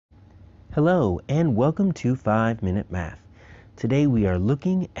Hello and welcome to 5-Minute Math. Today we are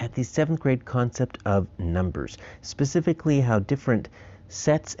looking at the 7th grade concept of numbers, specifically how different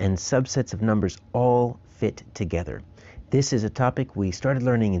sets and subsets of numbers all fit together. This is a topic we started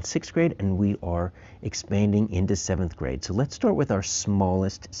learning in 6th grade and we are expanding into 7th grade. So let's start with our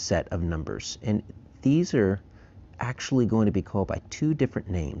smallest set of numbers. And these are actually going to be called by two different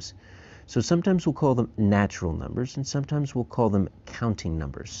names. So sometimes we'll call them natural numbers and sometimes we'll call them counting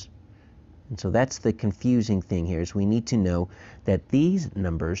numbers. And so that's the confusing thing here, is we need to know that these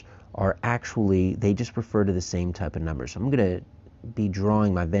numbers are actually, they just refer to the same type of numbers. So I'm going to be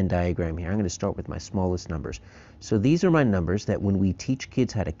drawing my Venn diagram here. I'm going to start with my smallest numbers. So these are my numbers that when we teach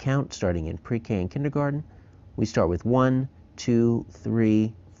kids how to count starting in pre-K and kindergarten, we start with 1, 2,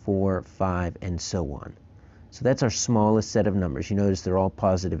 3, 4, 5, and so on. So that's our smallest set of numbers. You notice they're all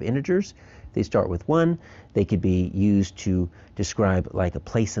positive integers. They start with 1. They could be used to describe like a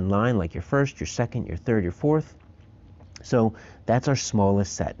place in line, like your first, your second, your third, your fourth. So that's our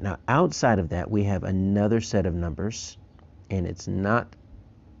smallest set. Now outside of that, we have another set of numbers, and it's not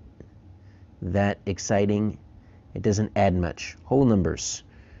that exciting. It doesn't add much. Whole numbers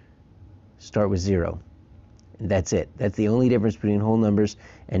start with 0. That's it. That's the only difference between whole numbers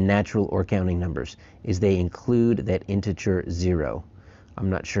and natural or counting numbers, is they include that integer 0. I'm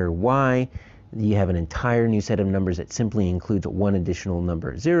not sure why you have an entire new set of numbers that simply includes one additional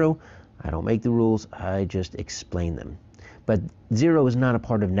number, 0. I don't make the rules, I just explain them. But 0 is not a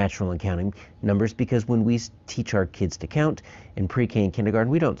part of natural and counting numbers, because when we teach our kids to count in pre-K and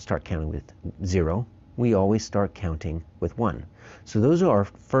kindergarten, we don't start counting with 0. We always start counting with 1. So those are our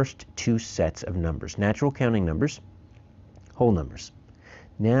first two sets of numbers: natural counting numbers, whole numbers.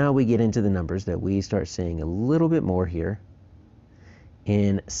 Now we get into the numbers that we start seeing a little bit more here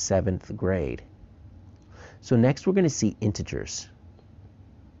in 7th grade. So next we're going to see integers.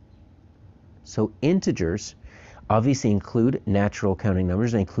 So integers obviously include natural counting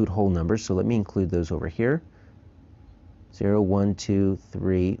numbers. They include whole numbers. So let me include those over here. 0, 1, 2,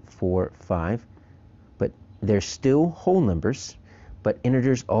 3, 4, 5. But they're still whole numbers, but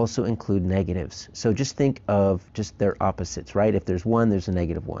integers also include negatives. So just think of just their opposites, right? If there's 1, there's a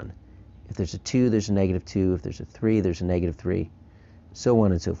negative 1. If there's a 2, there's a negative 2. If there's a 3, there's a negative 3. So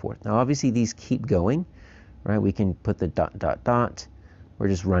on and so forth. Now obviously these keep going, right? We can put the dot, dot, dot. We're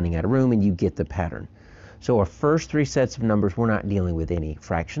just running out of room and you get the pattern. So our first three sets of numbers, we're not dealing with any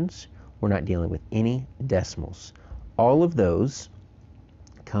fractions. We're not dealing with any decimals. All of those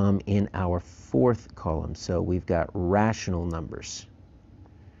come in our fourth column. So we've got rational numbers.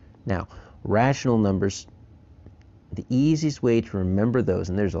 Now, rational numbers, the easiest way to remember those,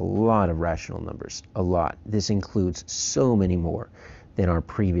 and there's a lot of rational numbers, a lot. This includes so many more than our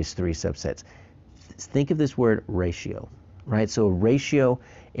previous three subsets. Think of this word ratio, right? So a ratio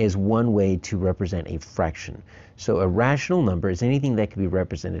is one way to represent a fraction. So a rational number is anything that can be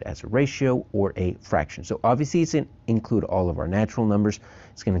represented as a ratio or a fraction. So obviously it's going to include all of our natural numbers.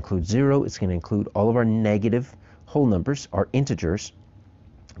 It's going to include 0. It's going to include all of our negative whole numbers, our integers,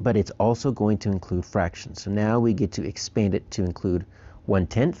 but it's also going to include fractions. So now we get to expand it to include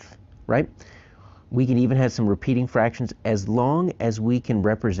 1/10, right? We can even have some repeating fractions as long as we can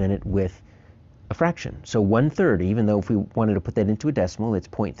represent it with a fraction. So 1/3, even though if we wanted to put that into a decimal, it's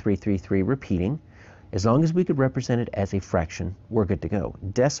 0.333 repeating. As long as we could represent it as a fraction, we're good to go.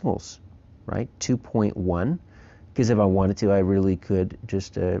 Decimals, right? 2.1, because if I wanted to, I really could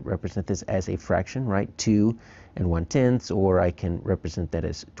just represent this as a fraction, right? 2 and 1/10, or I can represent that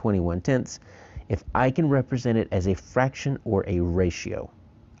as 21/10. If I can represent it as a fraction or a ratio,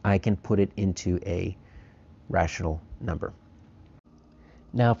 I can put it into a rational number.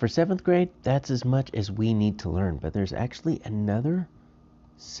 Now for 7th grade, that's as much as we need to learn, but there's actually another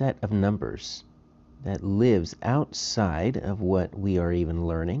set of numbers that lives outside of what we are even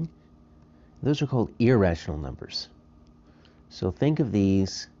learning. Those are called irrational numbers. So think of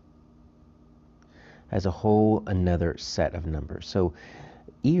these as a whole another set of numbers. So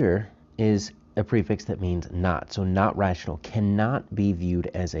ir is a prefix that means not. So not rational, cannot be viewed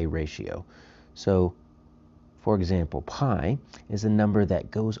as a ratio. So for example, pi is a number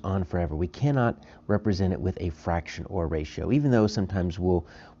that goes on forever. We cannot represent it with a fraction or a ratio, even though sometimes we'll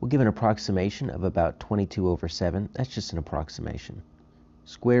give an approximation of about 22/7. That's just an approximation.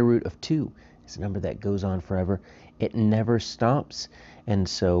 Square root of 2 is a number that goes on forever. It never stops, and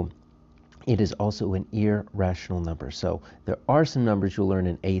so it is also an irrational number. So there are some numbers you'll learn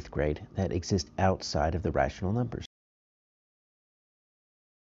in 8th grade that exist outside of the rational numbers.